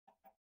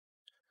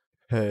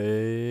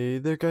Hey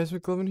there guys,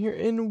 McLovin here,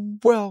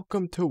 and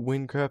welcome to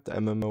Wynncraft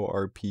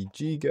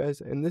MMORPG, guys,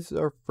 and this is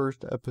our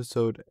first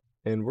episode,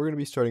 and we're going to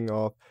be starting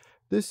off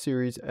this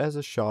series as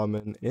a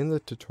Shaman in the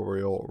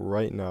tutorial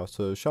right now.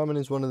 So Shaman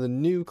is one of the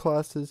new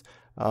classes.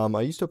 I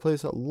used to play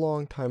this a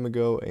long time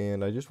ago,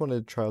 and I just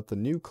wanted to try out the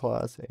new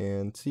class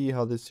and see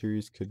how this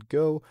series could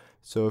go.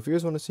 So if you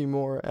guys want to see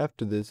more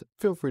after this,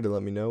 feel free to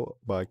let me know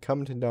by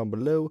commenting down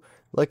below,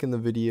 liking the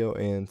video,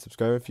 and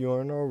subscribe if you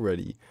aren't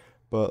already.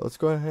 But let's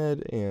go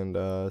ahead and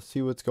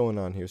see what's going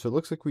on here. So it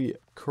looks like we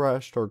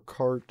crashed our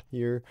cart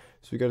here.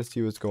 So we got to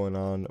see what's going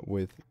on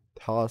with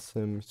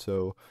Tassim.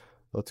 So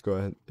let's go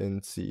ahead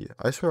and see.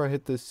 I swear I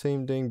hit this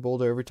same dang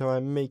boulder every time I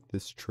make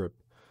this trip.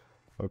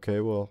 Okay,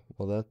 well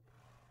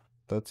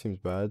that seems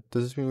bad.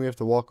 Does this mean we have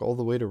to walk all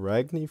the way to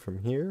Ragni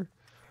from here?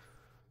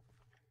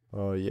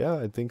 Yeah,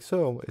 I think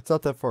so. It's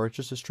not that far. It's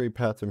just a straight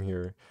path from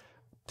here.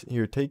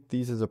 Here, take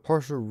these as a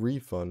partial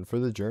refund for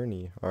the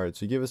journey. Alright,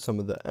 so give us some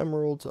of the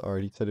emeralds.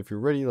 Alright, he said if you're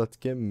ready, let's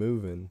get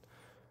moving.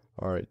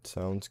 Alright,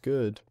 sounds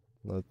good.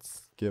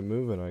 Let's get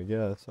moving, I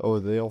guess. Oh,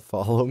 they all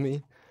follow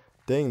me?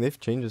 Dang, they've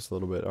changed this a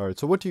little bit. Alright,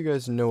 so what do you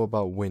guys know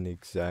about Wynn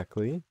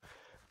exactly?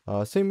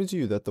 Same as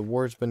you, that the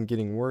war's been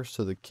getting worse,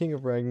 so the King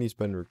of Ragni's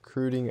been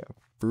recruiting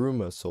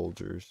Bruma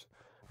soldiers.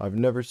 I've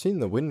never seen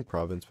the Wynn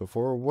province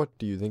before. What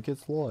do you think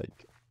it's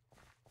like?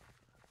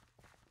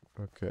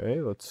 Okay,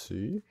 let's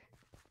see.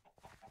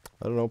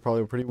 I don't know,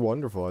 probably pretty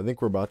wonderful. I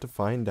think we're about to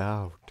find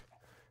out.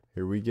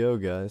 Here we go,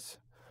 guys.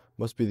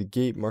 Must be the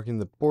gate marking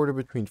the border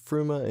between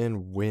Fruma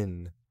and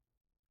Wynn.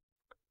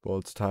 Well,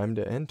 it's time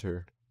to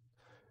enter.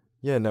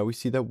 Yeah, now we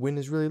see that Wynn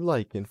is really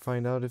like and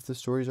find out if the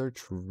stories are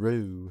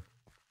true.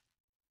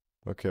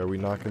 Okay, are we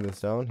knocking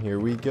this down? Here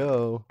we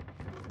go.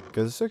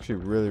 Guys, it's actually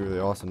really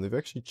awesome. They've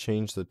actually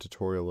changed the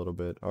tutorial a little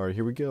bit. Alright,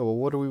 here we go. Well,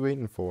 what are we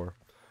waiting for?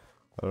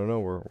 I don't know.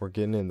 We're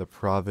getting in the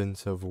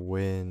province of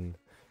Wynn.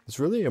 It's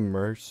really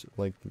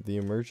like the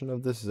immersion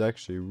of this is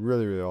actually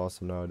really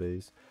awesome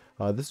nowadays.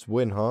 This is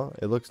Wynn, huh?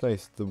 It looks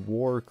nice. The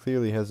war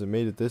clearly hasn't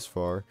made it this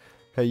far.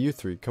 Hey, you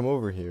three, come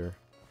over here.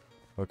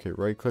 Okay,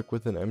 right click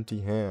with an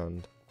empty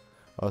hand.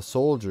 A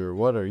soldier,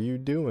 what are you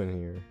doing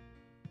here?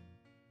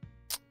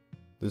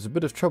 There's a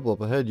bit of trouble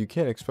up ahead. You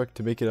can't expect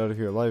to make it out of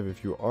here alive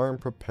if you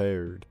aren't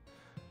prepared.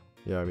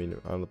 Yeah, I mean,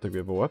 I don't think we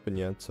have a weapon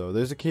yet, so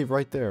there's a cave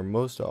right there.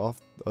 Most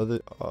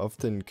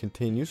often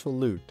contain useful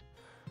loot.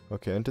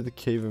 Okay, enter the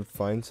cave and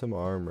find some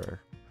armor.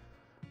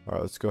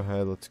 Alright, let's go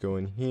ahead. Let's go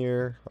in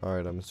here.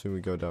 Alright, I'm assuming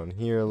we go down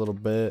here a little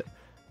bit.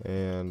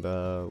 And,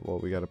 well,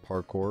 we got a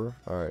parkour.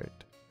 Alright.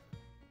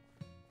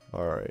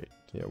 Alright.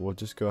 Yeah, we'll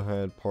just go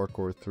ahead,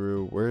 parkour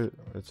through. Where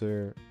is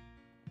there?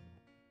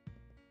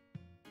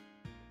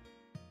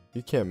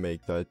 You can't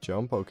make that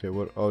jump. Okay,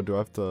 what? Oh, do I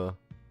have to?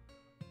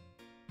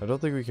 I don't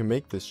think we can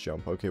make this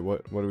jump. Okay,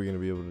 what are we going to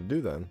be able to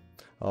do then?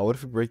 What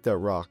if we break that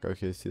rock?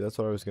 Okay, see, that's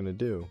what I was going to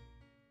do.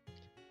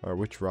 Alright,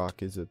 which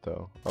rock is it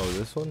though? Oh,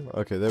 this one?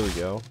 Okay, there we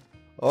go.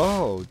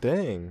 Oh,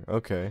 dang.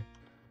 Okay.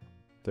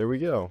 There we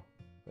go.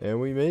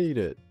 And we made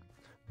it.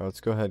 Alright,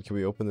 let's go ahead. Can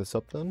we open this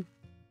up then?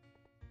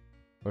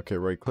 Okay,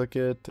 right click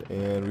it.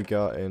 And we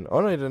got an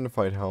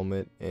unidentified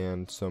helmet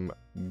and some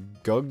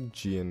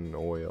Guggian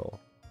oil.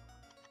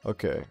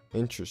 Okay,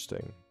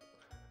 interesting.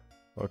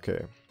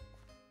 Okay.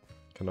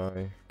 Can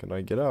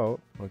I get out?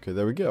 Okay,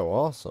 there we go.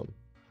 Awesome.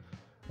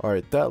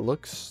 Alright, that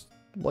looks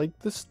like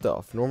the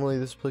stuff. Normally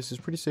this place is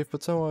pretty safe,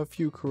 but somehow a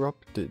few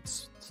corrupted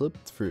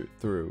slipped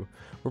through.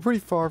 We're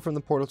pretty far from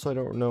the portal, so I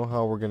don't know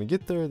how we're gonna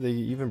get there. They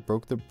even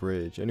broke the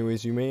bridge.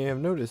 Anyways, you may have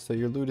noticed that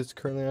your loot is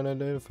currently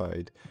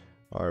unidentified.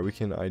 Alright, we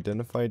can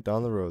identify it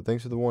down the road.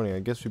 Thanks for the warning. I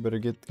guess we better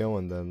get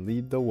going then.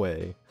 Lead the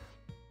way.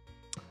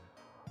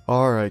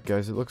 Alright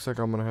guys, it looks like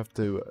I'm gonna have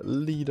to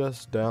lead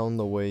us down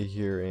the way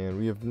here, and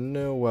we have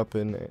no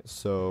weapon,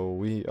 so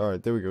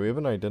alright, there we go. We have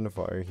an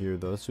identifier here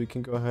though, so we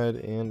can go ahead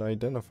and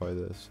identify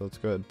this. So let's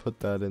go ahead and put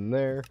that in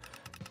there,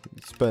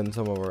 spend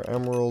some of our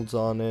emeralds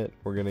on it.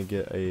 We're gonna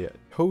get a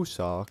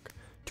Tosak,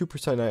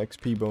 2%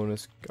 XP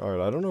bonus.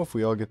 Alright, I don't know if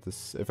we all get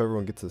this, if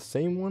everyone gets the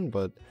same one,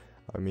 but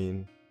I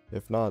mean,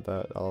 if not,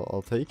 that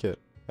I'll take it.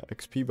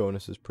 XP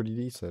bonus is pretty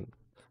decent.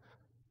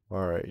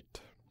 Alright.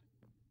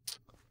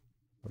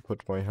 I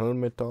put my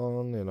helmet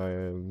on, and I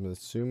am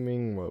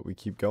assuming we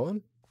keep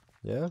going?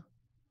 Yeah?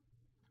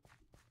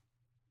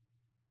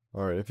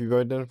 Alright, if you've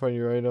identified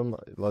your item,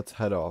 let's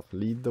head off.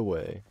 Lead the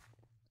way.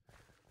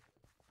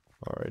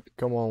 Alright,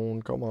 come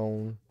on, come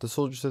on. The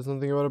soldier said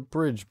something about a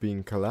bridge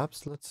being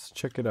collapsed. Let's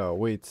check it out.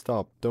 Wait,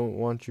 stop. Don't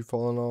want you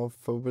falling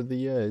off over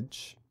the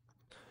edge.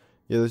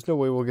 Yeah, there's no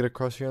way we'll get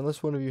across here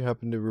unless one of you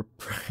happen to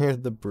repair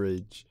the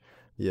bridge.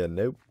 Yeah,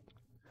 nope.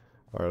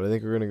 Alright, I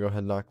think we're going to go ahead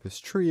and knock this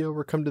tree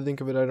over. Come to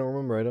think of it, I don't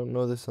remember. I don't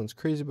know, this sounds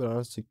crazy, but I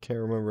honestly can't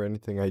remember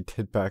anything I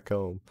did back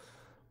home.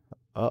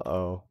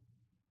 Uh-oh.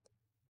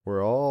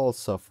 We're all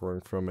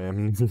suffering from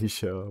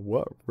amnesia.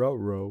 What?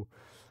 Row.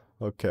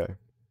 Okay.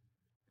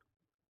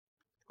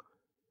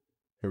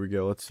 Here we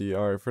go. Let's see.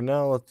 Alright, for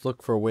now, let's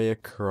look for a way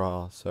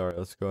across. Alright,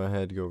 let's go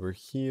ahead, go over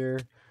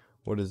here.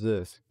 What is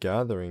this?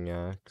 Gathering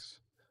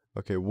axe.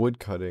 Okay, wood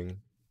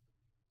cutting.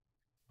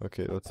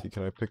 Okay, let's see.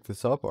 Can I pick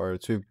this up?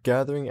 Alright, so we have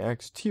Gathering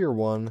Axe Tier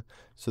 1.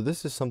 So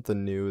this is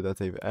something new that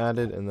they've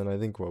added. And then I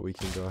think what we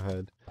can go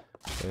ahead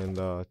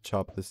and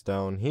chop this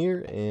down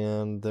here.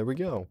 And there we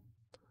go.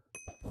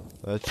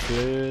 That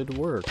should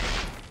work.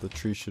 The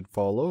tree should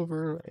fall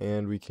over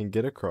and we can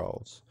get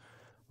across.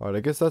 Alright, I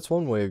guess that's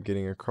one way of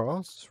getting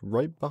across.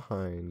 Right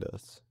behind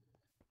us.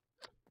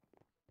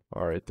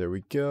 Alright, there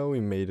we go. We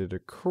made it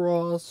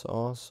across.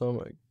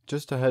 Awesome.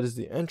 Just ahead is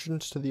the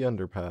entrance to the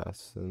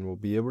underpass. And we'll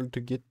be able to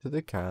get to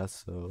the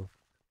castle.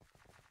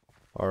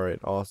 Alright,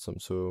 awesome.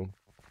 So,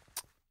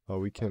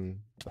 we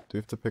can... Do we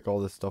have to pick all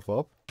this stuff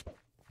up?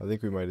 I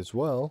think we might as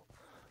well.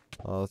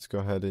 Let's go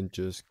ahead and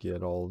just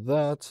get all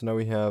that. So now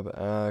we have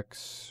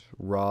axe,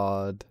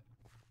 rod,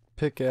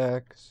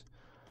 pickaxe.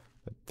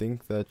 I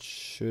think that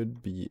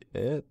should be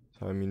it.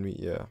 I mean,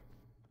 yeah.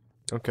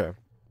 Okay.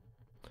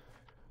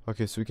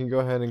 Okay, so we can go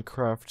ahead and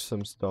craft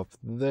some stuff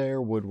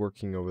there.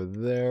 Woodworking over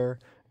there.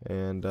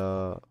 And,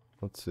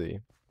 let's see.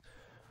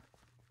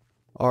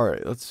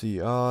 Alright, let's see.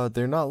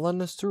 They're not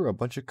letting us through. A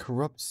bunch of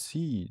corrupt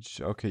siege.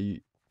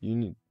 Okay,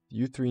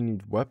 you three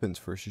need weapons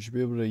first. You should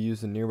be able to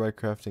use the nearby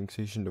crafting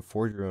station to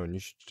forge your own. You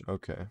should,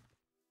 okay.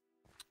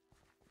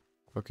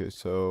 Okay,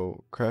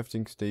 so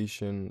crafting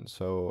station.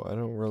 So I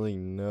don't really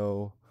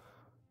know.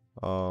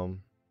 Do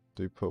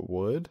we put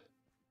wood?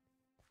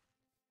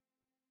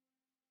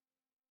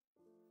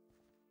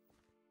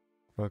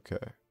 Okay.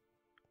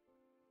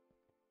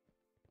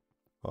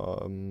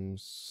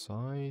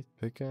 Scythe,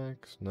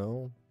 pickaxe,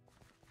 no.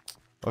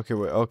 Okay,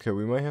 wait, okay,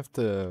 we might have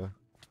to,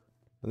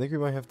 I think we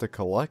might have to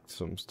collect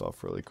some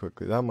stuff really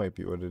quickly. That might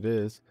be what it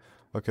is.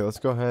 Okay, let's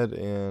go ahead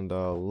and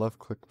left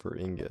click for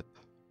ingot.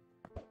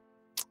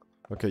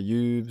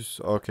 Okay,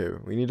 okay,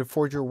 we need to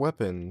forge your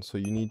weapon. So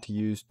you need to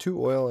use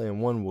 2 oil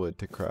and 1 wood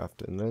to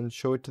craft and then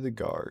show it to the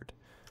guard.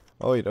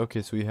 Oh wait,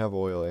 okay, so we have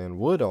oil and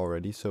wood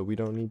already, so we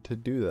don't need to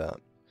do that.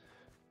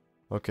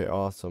 Okay,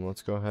 awesome.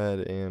 Let's go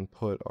ahead and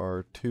put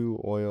our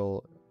 2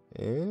 oil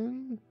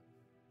in.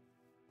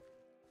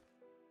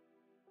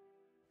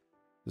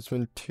 This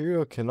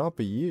material cannot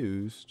be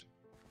used.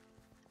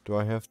 Do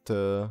I have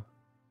to...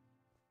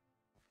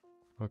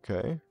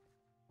 Okay.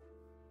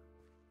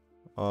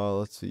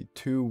 Let's see.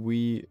 2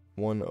 wheat,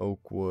 1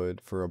 oak wood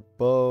for a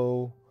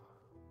bow.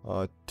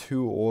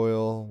 2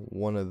 oil,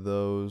 1 of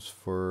those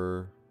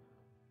for...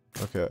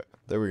 Okay,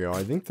 there we go.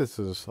 I think this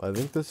is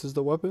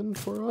the weapon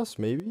for us,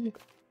 maybe?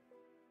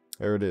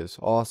 There it is.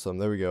 Awesome.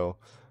 There we go.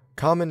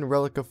 Common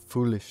Relic of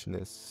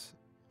Foolishness.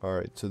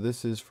 Alright, so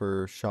this is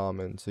for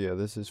Shaman. So yeah,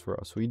 this is for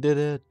us. We did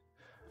it.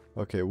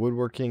 Okay,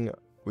 woodworking.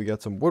 We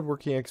got some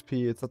woodworking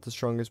XP. It's not the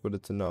strongest, but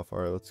it's enough.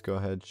 Alright, let's go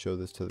ahead and show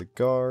this to the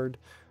guard.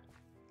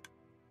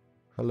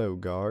 Hello,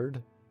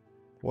 guard.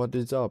 What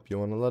is up? You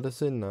want to let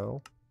us in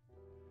now?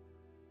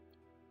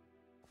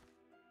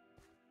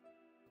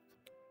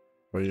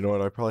 Well, you know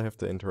what? I probably have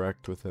to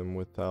interact with him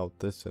without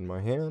this in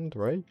my hand,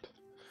 right?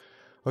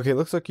 Okay,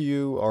 looks like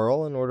you are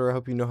all in order. I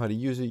hope you know how to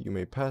use it. You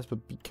may pass,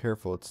 but be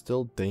careful. It's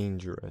still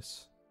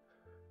dangerous.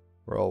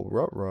 Roll,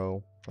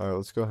 row. Alright,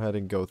 let's go ahead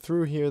and go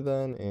through here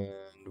then, and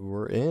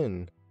we're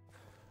in.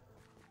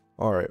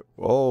 Alright,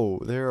 oh,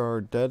 there are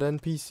dead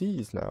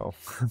NPCs now.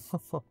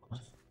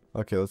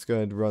 Okay, let's go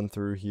ahead and run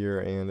through here,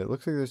 and it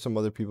looks like there's some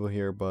other people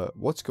here, but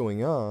what's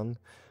going on?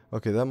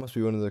 Okay, that must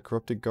be one of the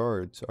corrupted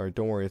guards. Alright,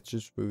 don't worry, it's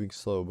just moving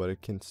slow, but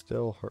it can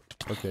still hurt.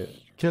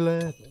 Okay, kill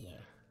it!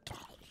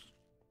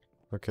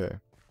 Okay.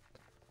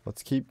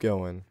 Let's keep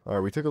going.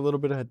 Alright, we took a little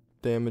bit of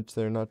damage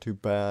there, not too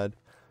bad.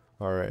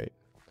 Alright.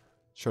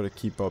 Try to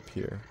keep up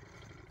here.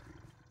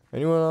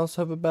 Anyone else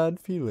have a bad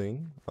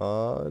feeling?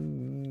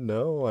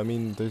 No. I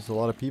mean, there's a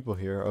lot of people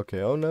here.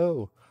 Okay, oh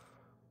no.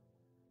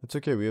 It's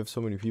okay, we have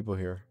so many people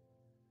here.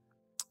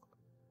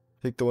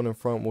 Take the one in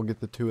front, we'll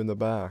get the 2 in the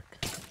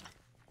back.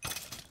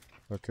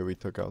 Okay, we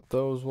took out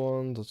those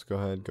ones. Let's go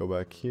ahead, go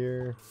back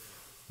here.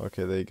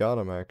 Okay, they got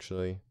him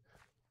actually.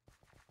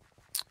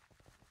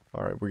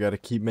 Alright, we gotta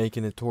keep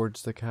making it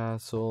towards the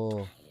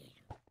castle.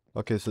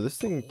 Okay, so this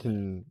thing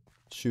can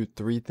shoot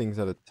 3 things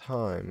at a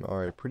time.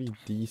 Alright, pretty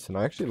decent.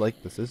 I actually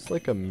like this. This is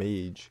like a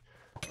mage.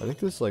 I think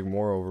this is like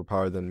more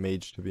overpowered than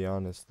mage, to be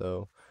honest,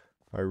 though.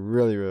 I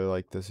really, really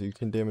like this. You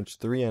can damage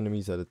 3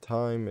 enemies at a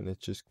time, and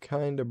it's just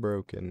kind of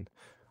broken.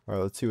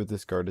 Alright, let's see what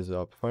this guard is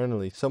up.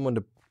 Finally,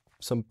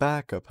 some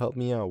backup. Help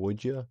me out,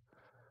 would ya?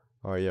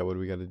 Alright, yeah, what do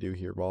we gotta do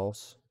here,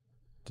 boss?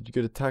 Did you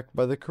get attacked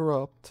by the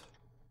corrupt?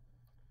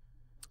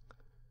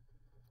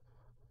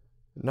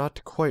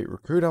 Not quite.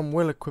 Recruit, I'm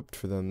well equipped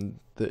for them.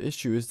 The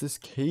issue is this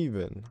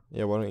cave-in.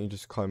 Yeah, why don't you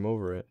just climb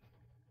over it?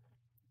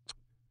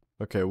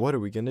 Okay, what are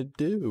we gonna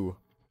do?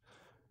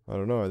 I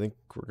don't know. I think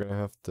we're gonna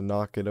have to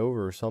knock it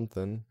over or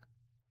something.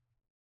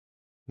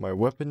 My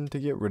weapon to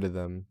get rid of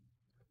them.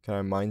 Can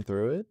I mine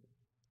through it?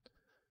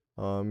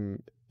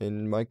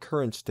 In my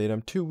current state,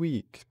 I'm too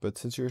weak. But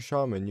since you're a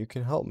shaman, you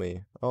can help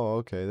me. Oh,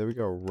 okay. There we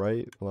go.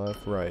 Right,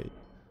 left, right.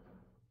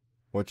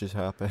 What just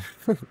happened?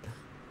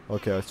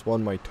 Okay, I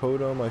spawned my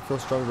totem. I feel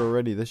stronger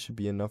already. This should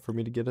be enough for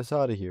me to get us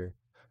out of here.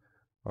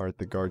 Alright,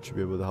 the guard should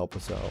be able to help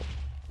us out.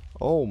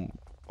 Oh,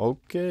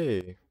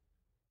 okay.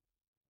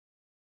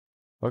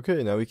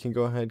 Okay, now we can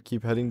go ahead,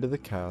 keep heading to the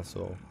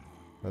castle.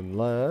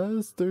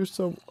 Unless there's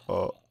some,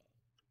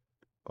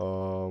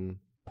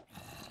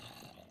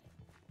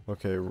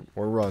 okay,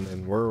 we're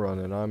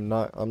running. I'm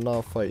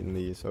not fighting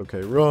these.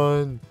 Okay,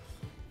 run!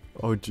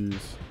 Oh jeez.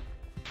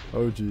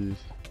 Oh jeez.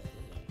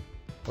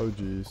 Oh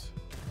jeez.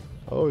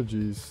 Oh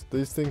jeez.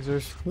 These things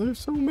there's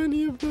so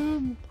many of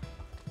them.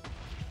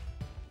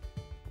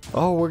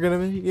 Oh, we're gonna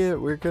make it.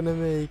 We're gonna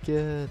make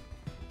it.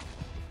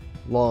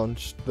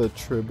 Launch the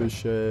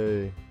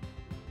trebuchet.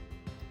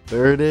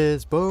 There it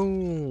is.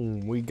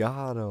 Boom. We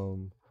got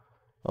him.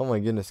 Oh my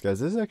goodness, guys.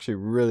 This is actually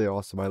really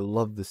awesome. I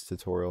love this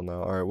tutorial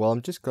now. Alright, well,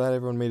 I'm just glad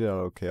everyone made it out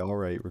okay.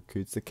 Alright,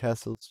 recruits the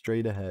castle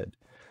straight ahead.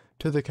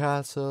 To the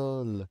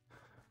castle.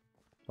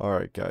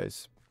 Alright,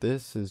 guys.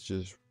 This is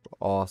just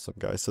awesome,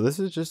 guys. So this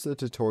is just a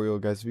tutorial,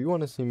 guys. If you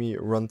want to see me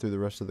run through the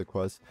rest of the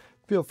quest,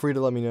 feel free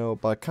to let me know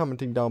by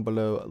commenting down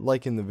below,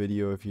 liking the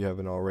video if you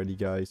haven't already,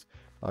 guys.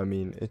 I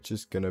mean, it's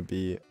just gonna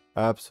be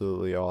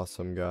absolutely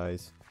awesome,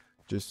 guys.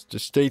 Just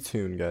stay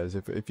tuned, guys.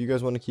 If you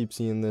guys want to keep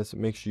seeing this,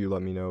 make sure you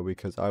let me know,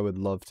 because I would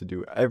love to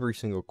do every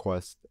single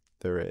quest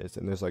there is,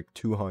 and there's like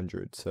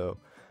 200, so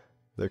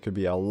there could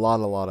be a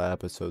lot of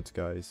episodes,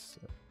 guys.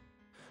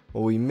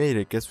 Well, we made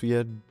it. Guess we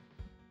had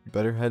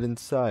better head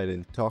inside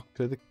and talk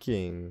to the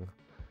king.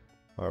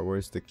 Alright,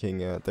 where's the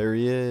king at? There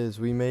he is.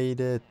 We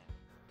made it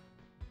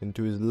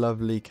into his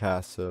lovely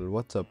castle.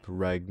 What's up,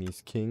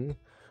 Ragni's king?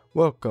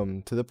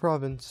 Welcome to the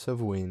province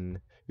of Wynn.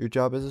 Your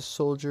job as a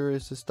soldier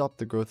is to stop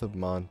the growth of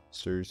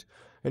monsters.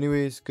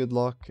 Anyways, good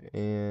luck,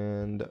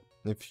 and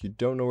if you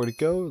don't know where to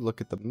go,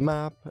 look at the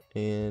map,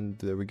 and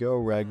there we go,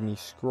 Ragni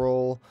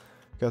scroll.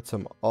 Got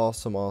some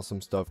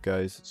awesome stuff,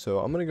 guys. So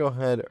I'm gonna go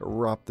ahead,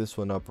 wrap this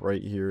one up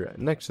right here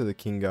next to the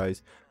king,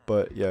 guys.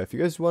 But yeah, if you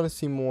guys want to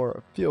see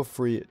more, feel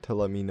free to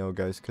let me know,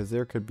 guys, because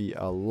there could be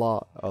a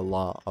lot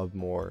of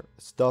more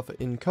stuff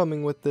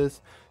incoming with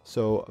this.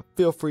 So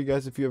feel free,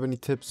 guys, if you have any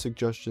tips,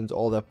 suggestions,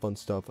 all that fun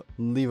stuff,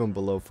 leave them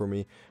below for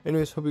me.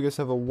 Anyways, hope you guys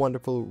have a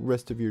wonderful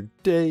rest of your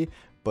day,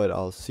 but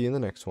I'll see you in the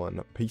next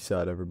one. Peace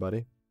out,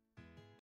 everybody.